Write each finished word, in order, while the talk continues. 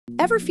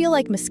Ever feel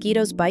like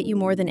mosquitoes bite you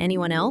more than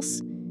anyone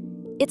else?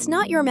 It's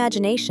not your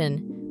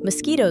imagination.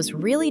 Mosquitoes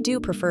really do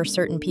prefer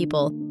certain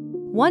people.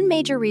 One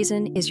major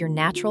reason is your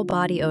natural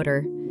body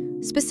odor,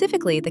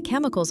 specifically the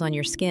chemicals on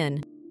your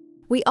skin.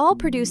 We all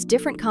produce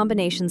different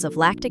combinations of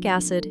lactic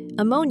acid,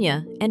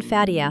 ammonia, and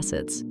fatty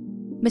acids.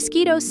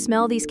 Mosquitoes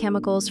smell these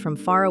chemicals from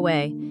far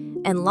away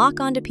and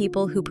lock onto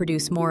people who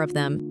produce more of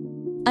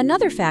them.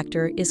 Another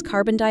factor is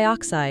carbon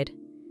dioxide.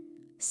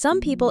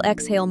 Some people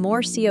exhale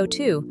more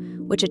CO2,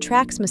 which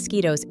attracts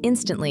mosquitoes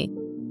instantly.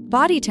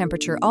 Body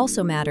temperature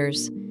also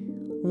matters.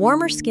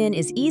 Warmer skin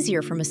is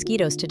easier for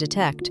mosquitoes to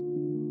detect.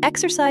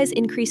 Exercise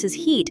increases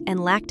heat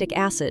and lactic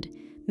acid,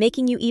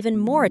 making you even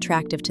more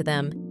attractive to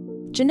them.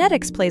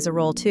 Genetics plays a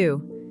role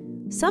too.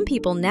 Some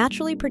people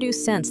naturally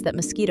produce scents that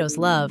mosquitoes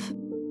love.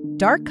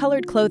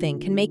 Dark-colored clothing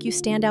can make you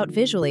stand out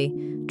visually,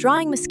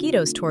 drawing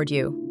mosquitoes toward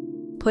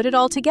you. Put it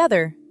all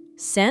together: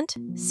 scent,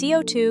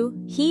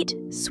 CO2, heat,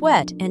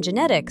 sweat, and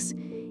genetics,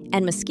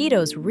 and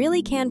mosquitoes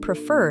really can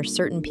prefer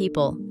certain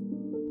people.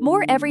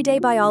 More everyday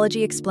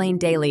biology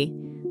explained daily.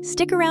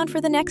 Stick around for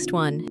the next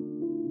one.